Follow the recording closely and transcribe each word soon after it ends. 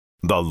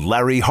The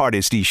Larry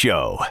Hardesty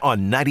Show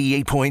on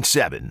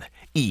 98.7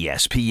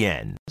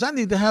 ESPN. I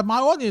need to have my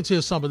audience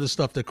hear some of the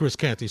stuff that Chris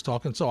Canty's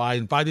talking, so I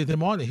invited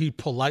him on, and he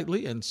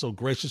politely and so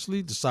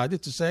graciously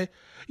decided to say,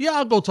 yeah,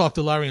 I'll go talk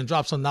to Larry and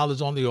drop some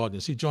knowledge on the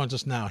audience. He joins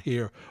us now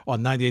here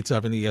on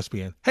 98.7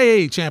 ESPN.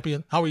 Hey,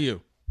 champion, how are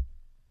you?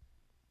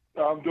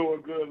 I'm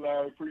doing good,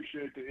 Larry.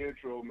 Appreciate the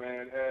intro,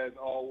 man. As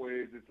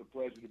always, it's a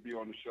pleasure to be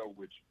on the show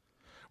with you.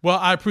 Well,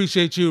 I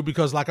appreciate you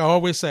because, like I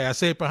always say, I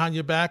say it behind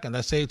your back and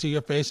I say it to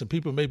your face, and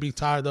people may be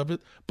tired of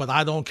it, but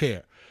I don't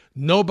care.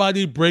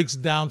 Nobody breaks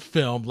down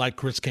film like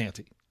Chris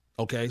Canty,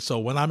 okay? So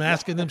when I'm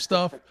asking him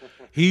stuff,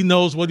 he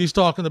knows what he's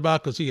talking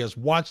about because he has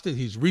watched it,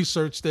 he's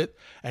researched it,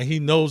 and he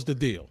knows the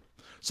deal.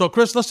 So,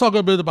 Chris, let's talk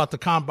a bit about the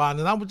Combine,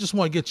 and I would just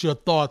want to get your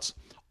thoughts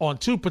on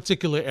two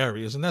particular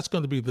areas, and that's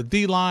going to be the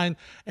D-line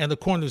and the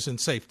corners and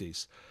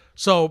safeties.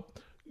 So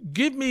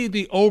give me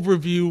the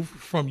overview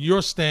from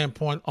your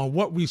standpoint on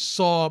what we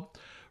saw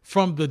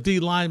from the D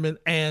linemen,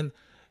 and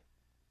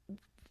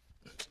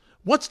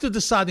what's the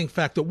deciding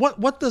factor?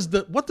 What does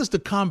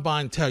the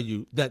Combine tell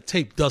you that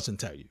tape doesn't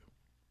tell you?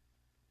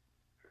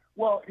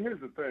 Well,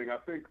 here's the thing. I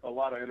think a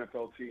lot of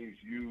NFL teams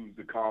use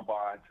the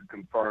Combine to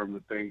confirm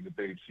the things that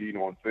they've seen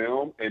on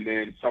film, and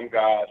then some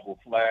guys will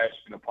flash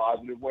in a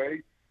positive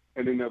way,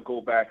 and then they'll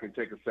go back and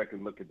take a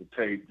second look at the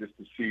tape just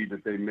to see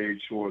that they made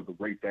sure to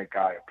rate that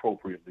guy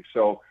appropriately.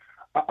 So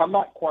I'm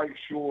not quite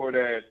sure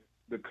that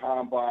the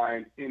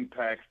Combine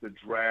impacts the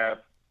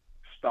draft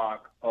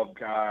stock of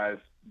guys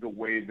the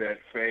way that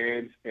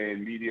fans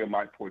and media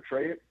might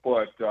portray it,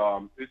 but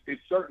it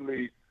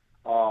certainly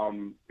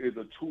is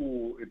a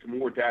tool. It's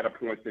more data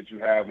points that you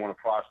have on a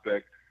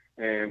prospect,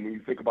 and when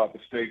you think about the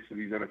stakes of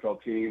these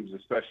NFL teams,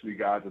 especially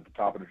guys at the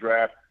top of the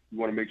draft, you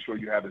want to make sure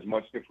you have as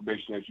much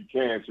information as you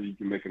can so you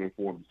can make an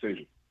informed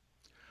decision.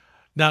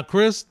 Now,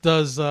 Chris,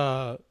 does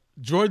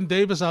Jordan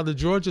Davis out of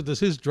Georgia, does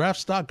his draft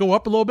stock go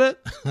up a little bit?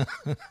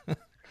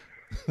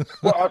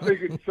 Well, I think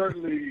it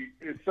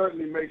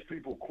certainly makes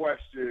people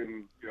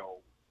question,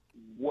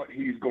 what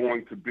he's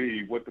going to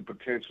be, what the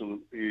potential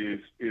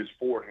is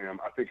for him.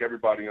 I think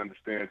everybody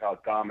understands how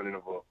dominant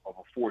of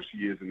a force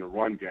he is in the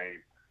run game.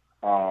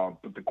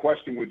 But the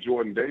question with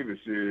Jordan Davis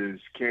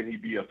is, can he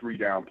be a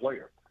three-down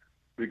player?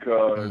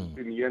 Because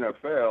in the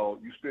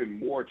NFL, you spend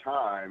more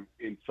time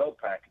in sub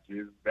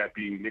packages, that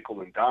being nickel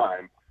and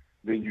dime,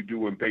 than you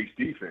do in base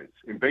defense.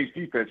 In base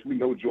defense, we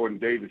know Jordan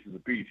Davis is a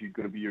beast. He's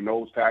going to be your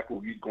nose tackle.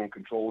 He's going to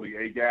control the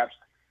A-gaps.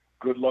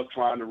 Good luck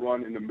trying to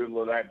run in the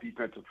middle of that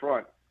defensive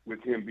front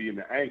with him being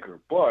the anchor.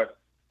 But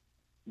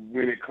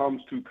when it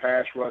comes to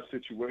pass rush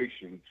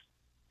situations,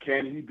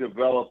 can he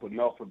develop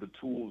enough of the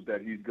tools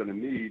that he's going to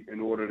need in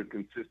order to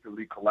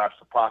consistently collapse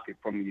the pocket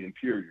from the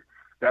interior?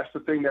 That's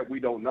the thing that we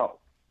don't know.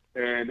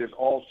 And there's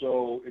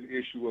also an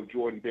issue of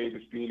Jordan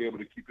Davis being able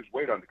to keep his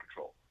weight under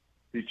control.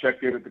 He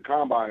checked in at the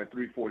Combine at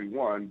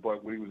 341,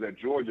 but when he was at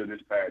Georgia this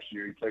past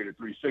year, he played at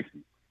 360.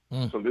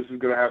 So this is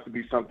going to have to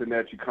be something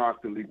that you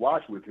constantly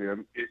watch with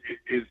him.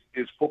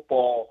 Is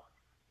football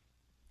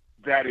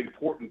that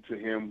important to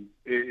him?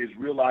 Is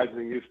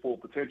realizing his full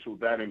potential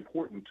that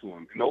important to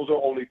him? And those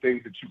are only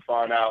things that you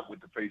find out with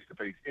the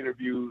face-to-face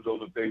interviews.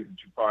 Those are things that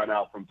you find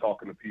out from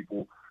talking to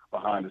people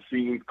behind the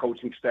scenes,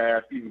 coaching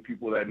staff, even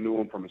people that knew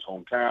him from his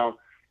hometown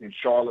in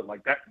Charlotte.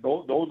 Like that,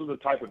 those are the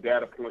type of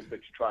data points that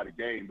you try to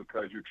gain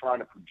because you're trying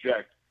to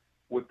project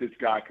what this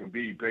guy can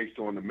be based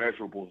on the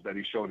measurables that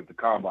he showed at the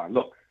Combine.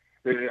 Look,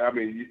 I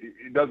mean,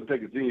 it doesn't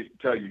take a genius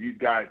to tell you he's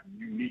got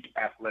unique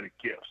athletic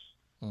gifts,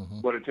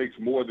 but it takes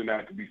more than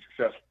that to be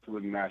successful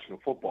in the National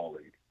Football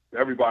League.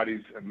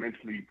 Everybody's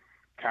immensely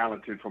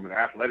talented from an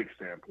athletic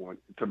standpoint.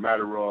 It's a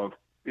matter of,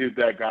 is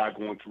that guy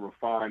going to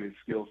refine his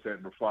skill set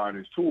and refine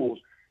his tools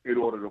in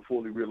order to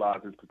fully realize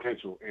his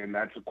potential? And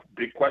that's a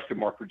big question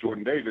mark for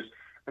Jordan Davis,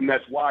 and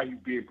that's why he's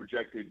being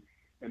projected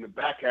in the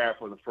back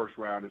half of the first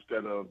round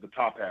instead of the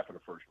top half of the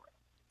first round.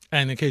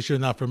 And in case you're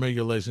not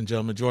familiar, ladies and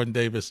gentlemen, Jordan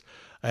Davis,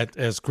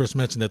 as Chris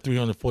mentioned, at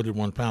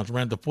 341 pounds,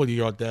 ran the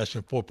 40-yard dash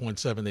in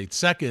 4.78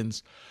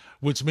 seconds,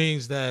 which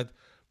means that,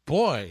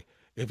 boy,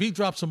 if he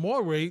dropped some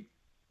more weight,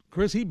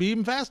 Chris, he'd be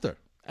even faster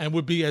and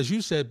would be, as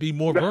you said, be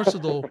more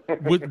versatile,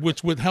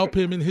 which would help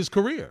him in his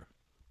career.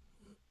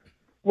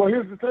 Well,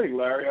 here's the thing,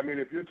 Larry. I mean,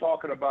 if you're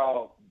talking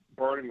about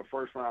burning a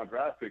first-round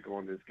draft pick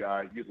on this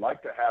guy, you'd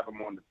like to have him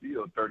on the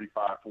field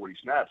 35, 40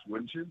 snaps,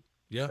 wouldn't you?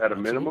 Yeah, at a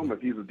minimum, if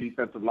he's a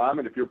defensive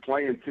lineman. If you're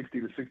playing 60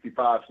 to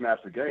 65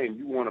 snaps a game,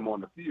 you want him on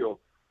the field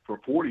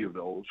for 40 of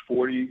those,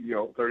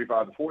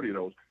 35 to 40 of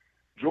those.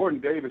 Jordan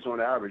Davis,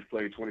 on average,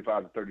 played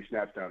 25 to 30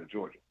 snaps down at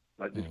Georgia,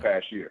 like this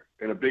past year.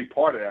 And a big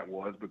part of that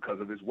was because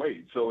of his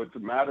weight. So it's a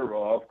matter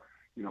of,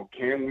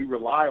 can we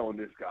rely on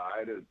this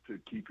guy to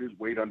keep his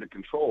weight under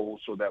control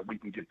so that we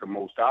can get the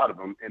most out of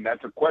him? And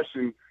that's a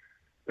question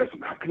that's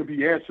not going to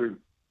be answered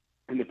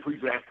in the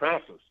pre-draft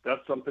process.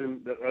 That's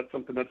something that's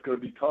going to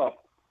be tough.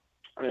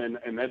 And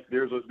that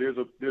there's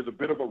a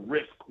bit of a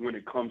risk when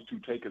it comes to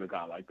taking a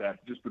guy like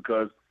that, just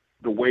because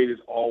the weight is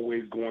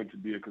always going to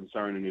be a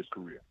concern in his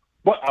career.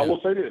 But I will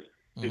say this: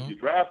 if you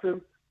draft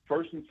him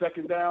first and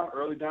second down,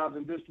 early downs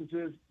and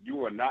distances,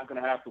 you are not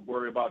going to have to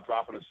worry about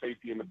dropping a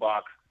safety in the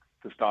box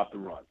to stop the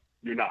run.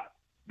 You're not.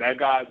 That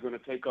guy's going to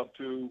take up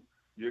two.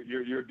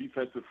 Your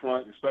defensive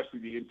front, especially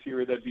the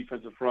interior of that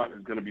defensive front,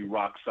 is going to be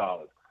rock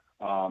solid.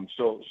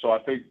 So I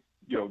think,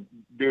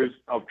 there's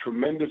a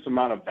tremendous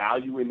amount of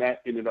value in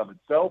that in and of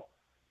itself.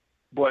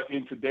 But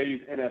in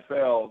today's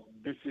NFL,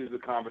 this is a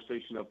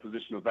conversation of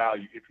positional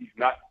value. If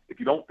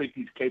you don't think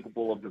he's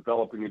capable of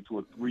developing into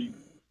a three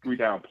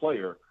down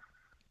player,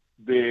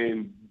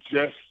 then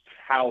just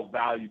how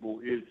valuable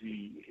is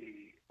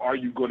he? Are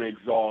you going to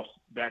exhaust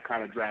that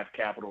kind of draft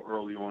capital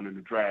early on in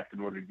the draft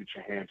in order to get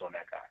your hands on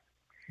that guy?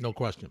 No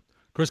question.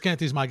 Chris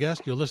Canty is my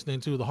guest. You're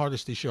listening to the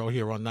Hardesty Show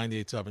here on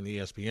 98.7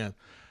 ESPN.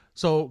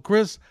 So,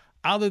 Chris,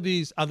 out of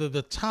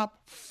the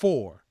top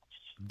 4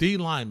 D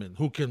linemen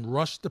who can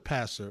rush the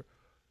passer,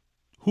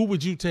 who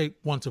would you take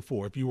 1 to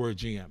 4 if you were a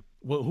GM?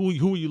 Who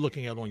are you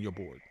looking at on your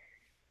board?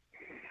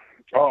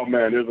 Oh,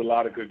 man, there's a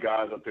lot of good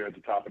guys up there at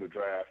the top of the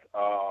draft.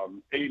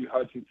 Aiden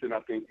Hutchinson, I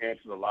think,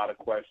 answers a lot of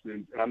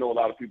questions. And I know a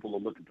lot of people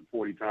will look at the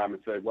 40 time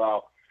and say,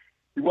 well,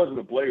 he wasn't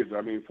a blazer.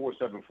 I mean,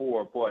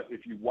 4.74. But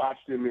if you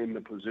watched him in the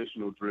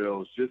positional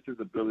drills, just his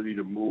ability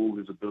to move,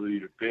 his ability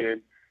to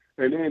bend,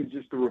 and then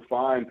just the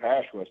refined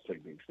pass rush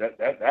techniques, that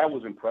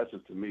was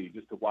impressive to me.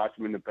 Just to watch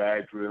him in the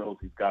bag drills,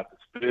 he's got the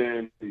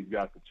spin, he's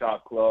got the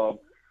chop club.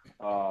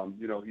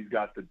 He's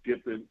got the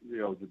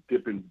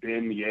dip and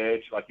bend the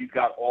edge. Like, he's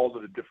got all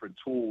of the different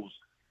tools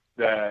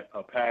that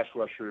a pass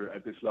rusher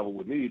at this level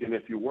would need. And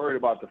if you're worried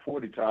about the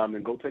 40 time,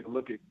 then go take a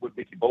look at what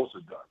Nicky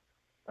Bosa's done.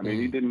 I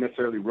mean, he didn't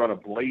necessarily run a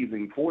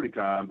blazing 40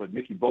 time, but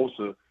Nicky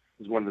Bosa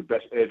is one of the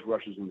best edge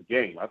rushers in the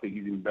game. I think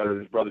he's even better than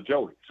his brother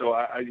Jody. So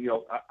I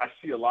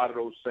see a lot of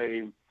those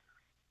same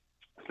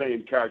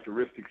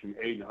characteristics in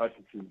Aiden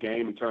Hutchinson's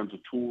game in terms of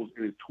tools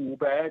in his tool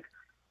bag.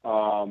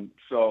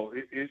 So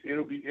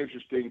it'll be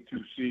interesting to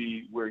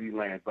see where he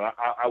lands. But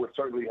I would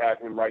certainly have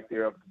him right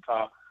there up at the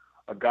top.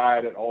 A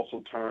guy that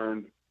also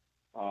turned,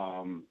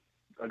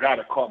 a guy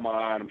that caught my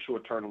eye, and I'm sure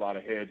turned a lot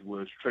of heads,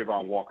 was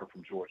Trayvon Walker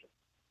from Georgia.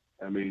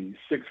 I mean,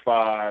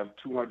 6'5",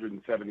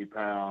 270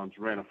 pounds,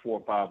 ran a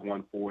 4.5,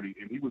 140,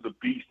 and he was a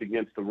beast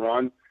against the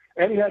run.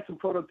 And he had some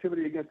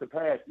productivity against the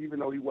pass, even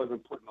though he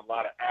wasn't put in a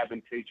lot of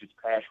advantageous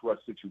pass rush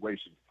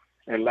situations.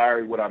 And,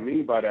 Larry, what I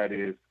mean by that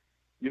is,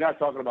 you're not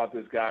talking about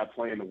this guy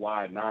playing the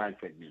wide 9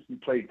 technique. He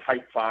played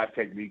tight 5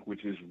 technique,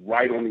 which is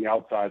right on the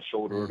outside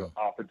shoulder of the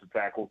offensive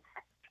tackle.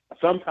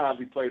 Sometimes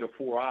he played a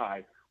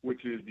 4-eye,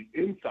 which is the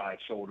inside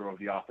shoulder of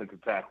the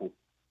offensive tackle.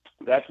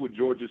 That's what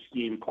Georgia's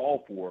scheme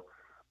called for.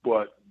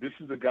 But this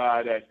is a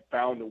guy that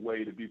found a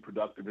way to be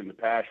productive in the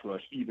pass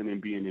rush, even in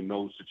being in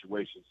those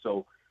situations.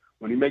 So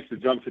when he makes the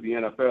jump to the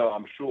NFL,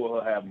 I'm sure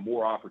he'll have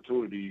more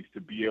opportunities to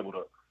be able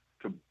to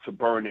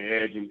burn the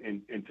edge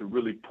and to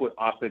really put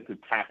offensive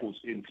tackles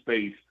in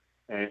space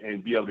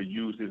and be able to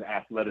use his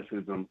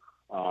athleticism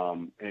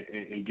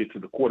and get to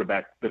the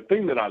quarterback. The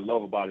thing that I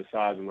love about his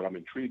size and what I'm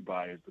intrigued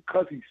by is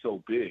because he's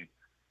so big,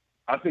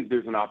 I think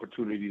there's an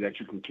opportunity that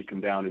you can kick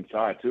him down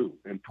inside too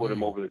and put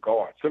him over the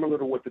guard, similar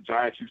to what the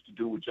Giants used to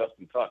do with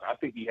Justin Tuck. I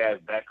think he has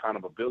that kind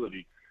of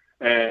ability.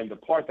 And the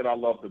part that I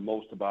love the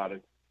most about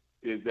it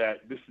is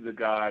that this is a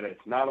guy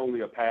that's not only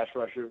a pass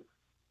rusher,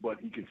 but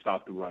he can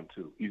stop the run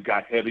too. He's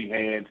got heavy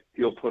hands.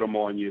 He'll put them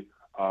on you.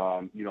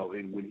 And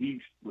when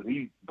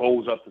he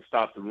bows up to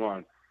stop the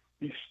run,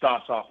 he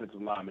stops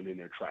offensive linemen in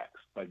their tracks.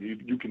 Like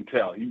you can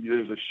tell.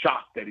 There's a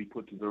shock that he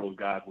puts into those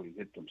guys when he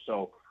hits them.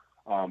 So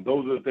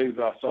those are the things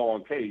that I saw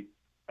on tape.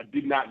 I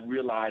did not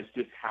realize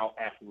just how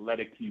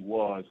athletic he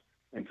was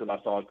until I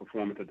saw his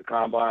performance at the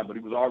Combine. But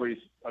he was already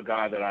a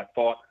guy that I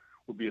thought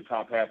would be a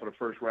top half of the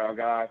first round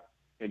guy.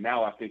 And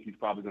now I think he's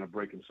probably going to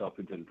break himself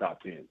into the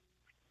top 10.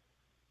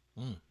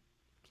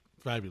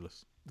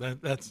 Fabulous.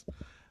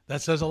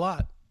 That says a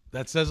lot.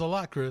 That says a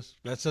lot, Chris.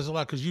 That says a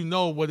lot because you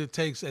know what it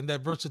takes and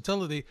that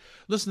versatility.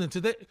 Listen,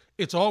 today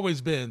it's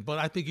always been, but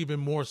I think even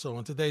more so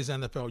in today's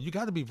NFL. You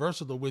got to be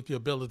versatile with your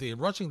ability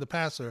and rushing the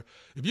passer.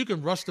 If you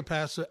can rush the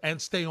passer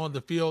and stay on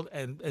the field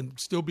and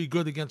still be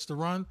good against the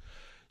run,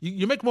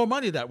 you make more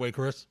money that way,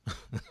 Chris.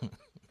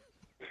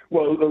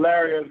 Well,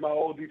 Larry, as my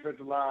old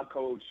defensive line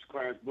coach,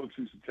 Clarence Brooks,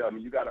 used to tell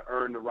me, you got to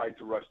earn the right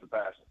to rush the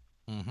passer.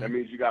 Mm-hmm. That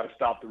means you got to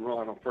stop the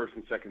run on first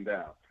and second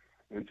down.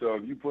 And so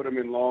if you put them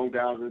in long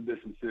downs and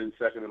distances,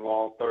 second and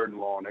long, third and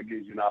long, that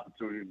gives you an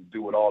opportunity to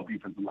do what all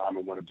defensive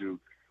linemen want to do,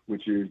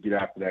 which is get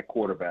after that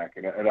quarterback.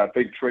 And I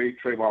think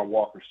Trayvon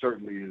Walker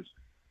certainly is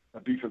a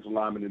defensive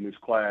lineman in this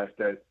class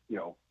that, you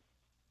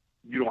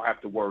don't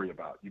have to worry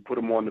about. You put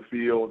him on the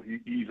field.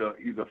 He's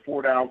a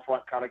 4-down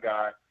front kind of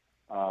guy.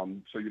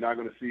 So you're not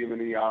going to see him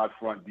in any odd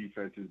front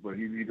defenses, but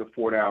he's a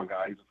 4-down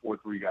guy. He's a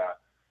 4-3 guy.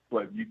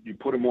 But you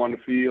put him on the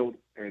field,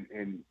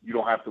 and you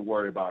don't have to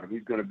worry about him.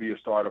 He's going to be a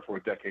starter for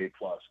a decade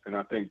plus. And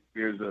I think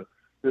there's a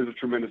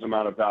tremendous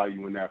amount of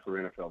value in that for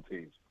NFL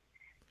teams.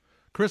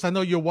 Chris, I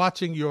know you're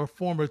watching your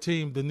former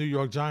team, the New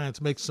York Giants,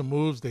 make some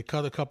moves. They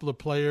cut a couple of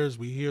players.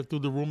 We hear through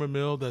the rumor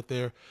mill that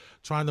they're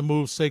trying to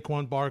move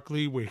Saquon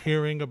Barkley. We're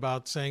hearing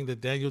about saying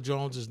that Daniel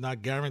Jones is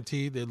not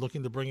guaranteed. They're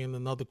looking to bring in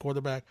another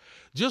quarterback.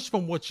 Just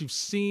from what you've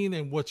seen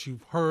and what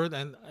you've heard,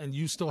 and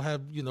you still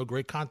have,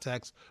 great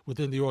contacts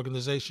within the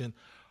organization,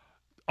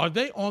 are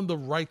they on the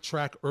right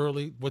track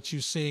early, what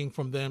you're seeing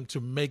from them, to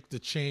make the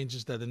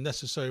changes that are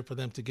necessary for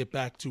them to get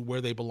back to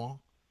where they belong?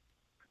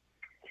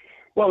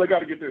 Well, they got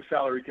to get their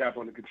salary cap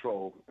under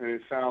control, and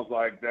it sounds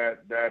like that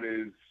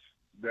is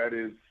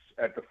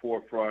at the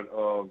forefront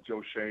of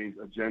Joe Schoen's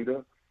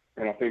agenda.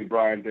 And I think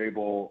Brian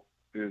Daboll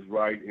is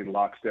right in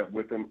lockstep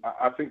with him.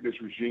 I think this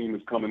regime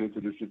is coming into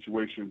this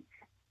situation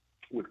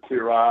with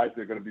clear eyes.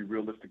 They're going to be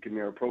realistic in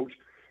their approach,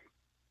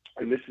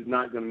 and this is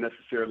not going to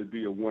necessarily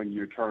be a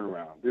one-year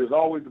turnaround. There's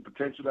always the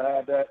potential to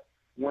have that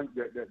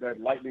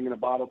lightning in a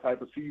bottle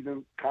type of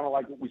season, kind of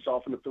like what we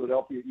saw from the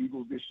Philadelphia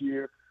Eagles this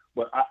year.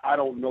 But I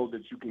don't know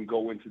that you can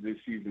go into this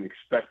season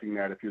expecting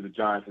that if you're the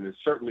Giants, and it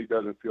certainly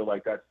doesn't feel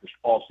like that's the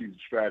all-season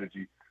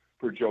strategy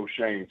for Joe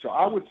Schoen. So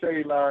I would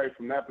say, Larry,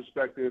 from that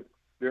perspective,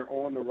 they're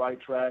on the right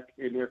track,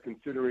 and they're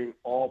considering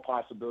all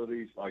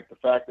possibilities, like the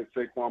fact that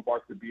Saquon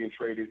Barkley being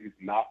traded is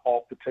not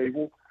off the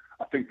table.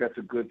 I think that's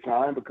a good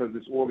sign, because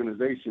this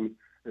organization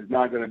is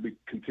not going to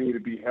continue to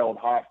be held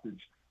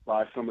hostage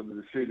by some of the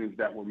decisions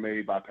that were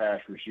made by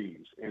past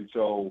regimes. And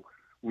so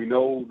we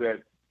know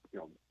that,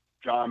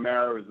 John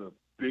Mara is a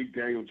big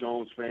Daniel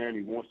Jones fan.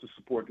 He wants to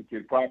support the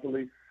kid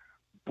properly,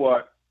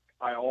 but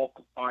I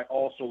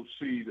also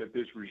see that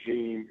this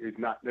regime is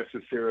not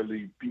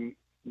necessarily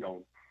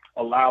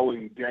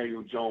allowing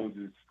Daniel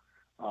Jones's,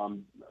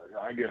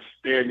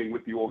 standing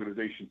with the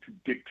organization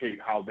to dictate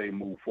how they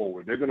move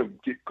forward. They're going to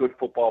get good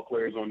football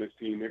players on this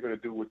team. They're going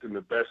to do what's in the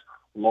best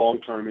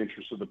long-term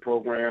interest of the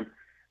program.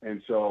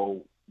 And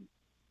so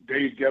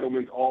Dave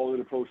Gettleman's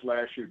all-in approach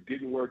last year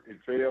didn't work. It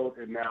failed,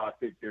 and now I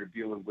think they're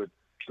dealing with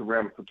the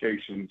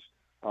ramifications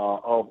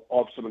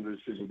of some of the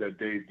decisions that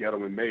Dave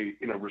Gettleman made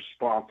in a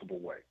responsible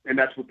way. And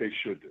that's what they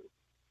should do.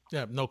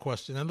 Yeah, no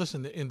question. And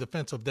listen, in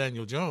defense of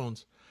Daniel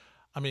Jones,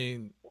 I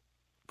mean,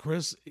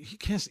 Chris,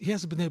 he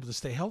hasn't been able to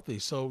stay healthy,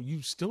 so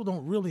you still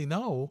don't really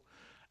know.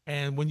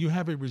 And when you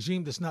have a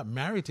regime that's not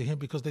married to him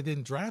because they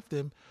didn't draft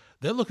him,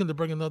 they're looking to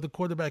bring another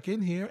quarterback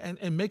in here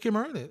and make him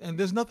earn it. And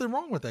there's nothing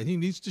wrong with that. He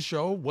needs to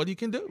show what he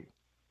can do.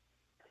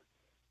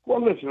 Well,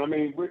 listen, I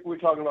mean, we're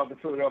talking about the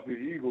Philadelphia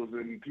Eagles,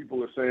 and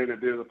people are saying that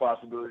there's a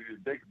possibility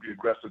that they could be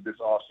aggressive this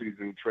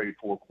offseason and trade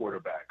for a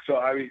quarterback. So,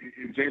 I mean,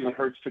 Jalen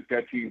Hurts took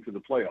that team to the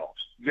playoffs.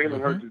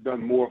 Jalen Hurts has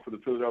done more for the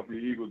Philadelphia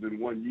Eagles in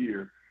 1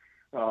 year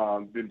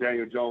than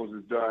Daniel Jones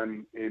has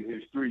done in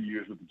his 3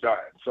 years with the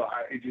Giants. So,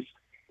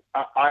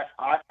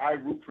 I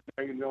root for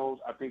Daniel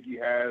Jones. I think he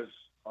has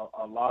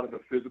a lot of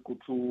the physical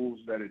tools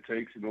that it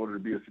takes in order to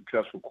be a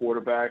successful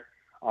quarterback.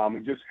 He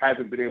just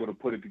hasn't been able to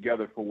put it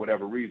together for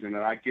whatever reason.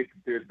 And I get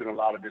that there's been a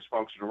lot of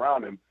dysfunction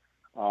around him.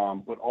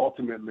 But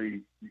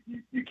ultimately,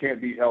 you can't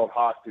be held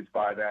hostage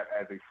by that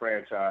as a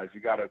franchise.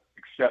 You got to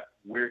accept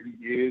where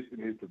he is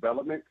in his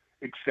development,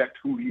 accept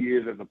who he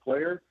is as a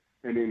player,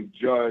 and then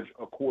judge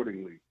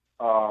accordingly.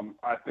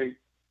 I think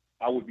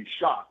I would be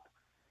shocked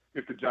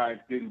if the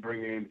Giants didn't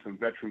bring in some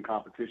veteran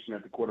competition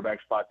at the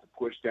quarterback spot to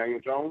push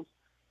Daniel Jones.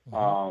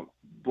 And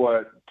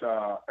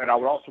I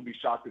would also be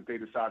shocked if they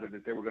decided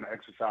that they were going to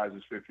exercise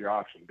his fifth-year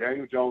option.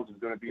 Daniel Jones is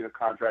going to be in a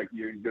contract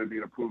year. He's going to be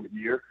in a proven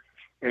year.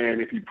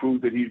 And if he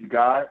proves that he's the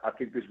guy, I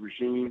think this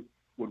regime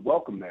would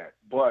welcome that.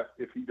 But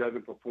if he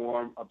doesn't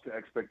perform up to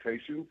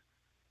expectations,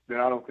 then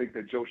I don't think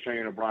that Joe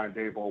Schoen or Brian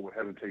Daboll would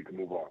hesitate to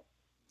move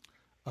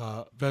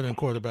on. Veteran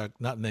quarterback,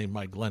 not named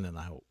Mike Glennon,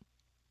 I hope.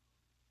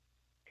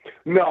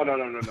 No.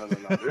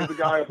 There's a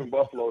guy up in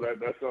Buffalo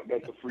that's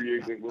a free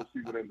agent. We'll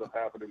see what ends up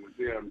happening with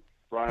him.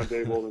 Brian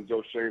Daboll and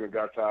Joe Schoen have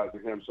got ties to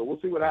him, so we'll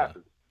see what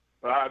happens.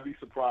 But I'd be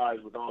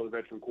surprised with all the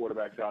veteran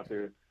quarterbacks out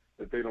there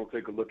that they don't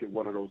take a look at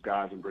one of those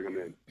guys and bring them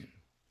in.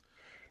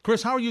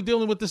 Chris, how are you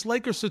dealing with this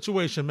Lakers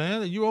situation,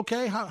 man? Are you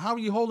okay? How are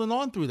you holding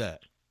on through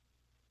that?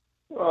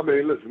 Well, I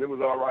mean, listen, it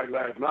was all right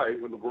last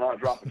night when LeBron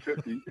dropped a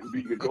 50 and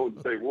beat the Golden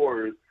State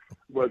Warriors.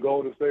 But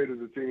Golden State is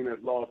a team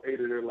that's lost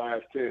 8 of their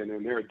last 10,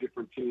 and they're a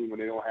different team when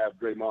they don't have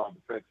Draymond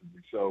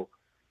defensively. So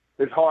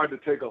it's hard to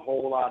take a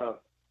whole lot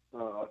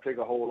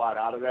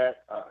out of that.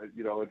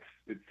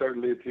 It's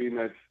certainly a team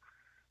that's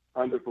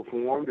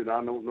underperformed, and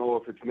I don't know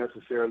if it's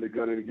necessarily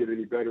going to get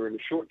any better in the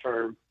short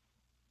term,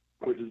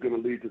 which is going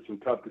to lead to some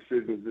tough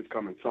decisions this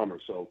coming summer.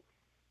 So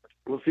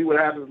we'll see what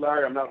happens,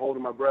 Larry. I'm not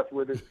holding my breath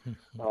with it.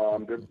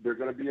 They're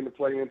going to be in the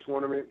play-in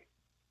tournament.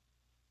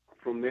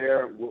 From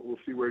there, we'll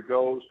see where it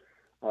goes.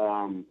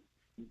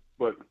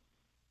 But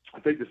I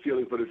think the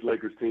ceiling for this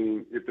Lakers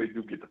team, if they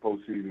do get the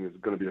postseason, is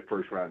going to be a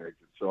first-round exit.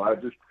 So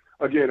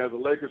again, as a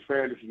Lakers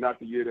fan, this is not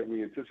the year that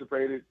we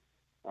anticipated.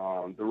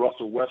 The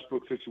Russell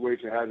Westbrook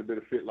situation hasn't been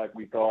a fit like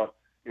we thought.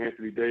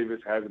 Anthony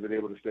Davis hasn't been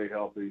able to stay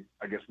healthy.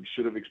 I guess we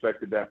should have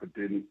expected that, but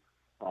didn't.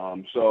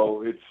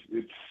 So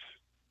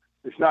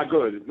it's not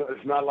good.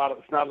 It's not a lot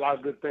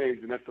of good things,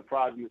 and that's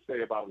surprising to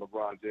say about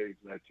LeBron James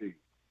and that team.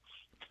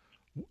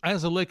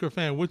 As a Laker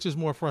fan, which is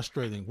more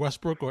frustrating,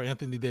 Westbrook or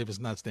Anthony Davis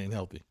not staying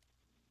healthy?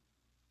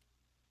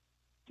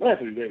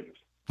 Anthony Davis.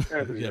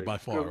 Yeah, by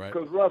far, right?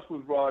 Because Russ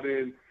was brought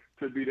in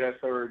to be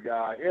that third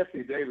guy.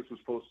 Anthony Davis was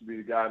supposed to be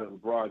the guy that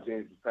LeBron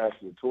James was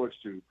passing the torch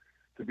to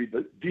be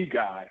the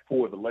guy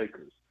for the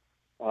Lakers.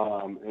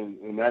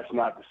 And that's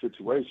not the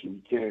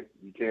situation.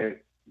 You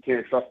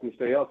can't trust him to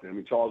stay healthy. I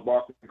mean, Charles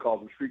Barkley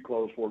calls them street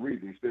clothes for a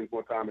reason. He spends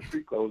more time in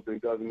street clothes than he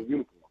does in the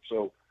uniform.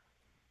 So,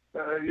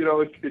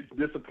 it's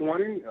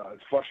disappointing.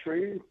 It's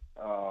frustrating.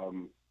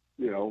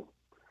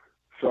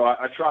 So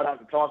I try not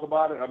to talk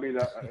about it. I mean,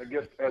 I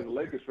guess as a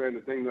Lakers fan, the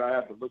thing that I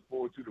have to look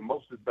forward to the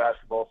most this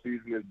basketball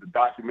season is the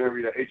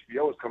documentary that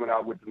HBO is coming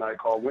out with tonight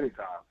called Winning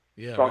Time.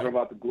 Yeah, talking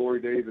about the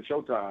glory days of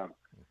Showtime.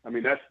 I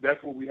mean,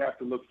 that's what we have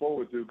to look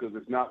forward to because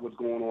it's not what's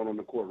going on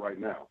the court right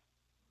now.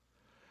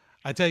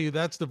 I tell you,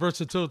 that's the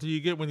versatility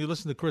you get when you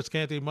listen to Chris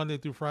Canty Monday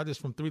through Fridays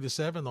from 3 to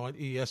 7 on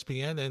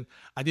ESPN. And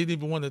I didn't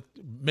even want to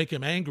make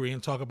him angry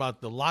and talk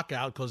about the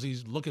lockout because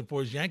he's looking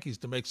for his Yankees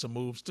to make some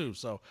moves too.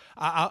 So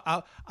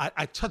I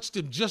touched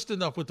him just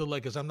enough with the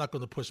Lakers. I'm not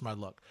going to push my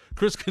luck.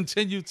 Chris,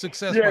 continued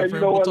success, my friend. You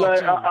know what,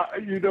 Larry?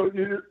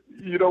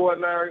 You know what,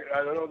 Larry?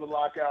 I know the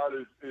lockout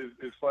is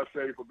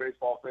frustrating for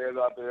baseball fans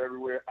out there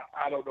everywhere.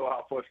 I don't know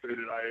how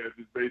frustrated I am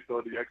just based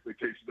on the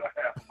expectations I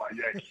have for my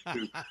Yankees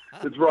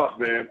too. It's rough,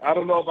 man. I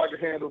don't know if I can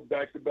handle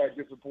back-to-back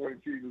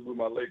disappointing seasons with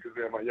my Lakers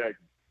and my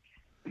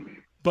Yankees.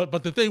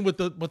 But the thing with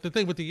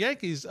the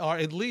Yankees are,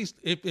 at least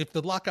if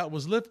the lockout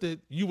was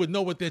lifted, you would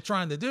know what they're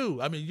trying to do.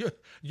 I mean,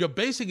 you're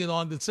basing it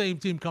on the same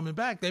team coming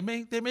back. They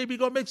may be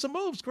going to make some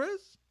moves,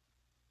 Chris.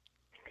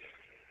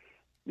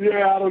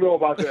 Yeah, I don't know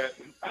about that.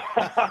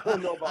 I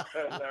don't know about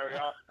that, Larry.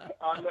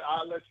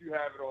 I'll let you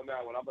have it on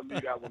that one. I'm going to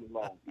leave that one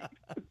alone.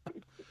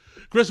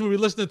 Chris, we'll be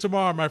listening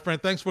tomorrow, my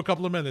friend. Thanks for a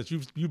couple of minutes.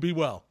 You be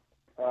well.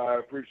 I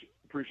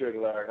appreciate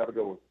it, Larry. Have a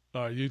good one.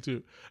 All right, you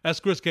too. That's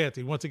Chris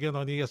Canty, once again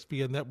on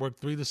ESPN Network,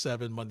 3 to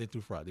 7, Monday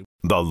through Friday.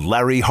 The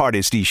Larry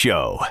Hardesty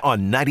Show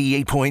on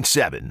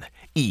 98.7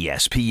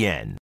 ESPN.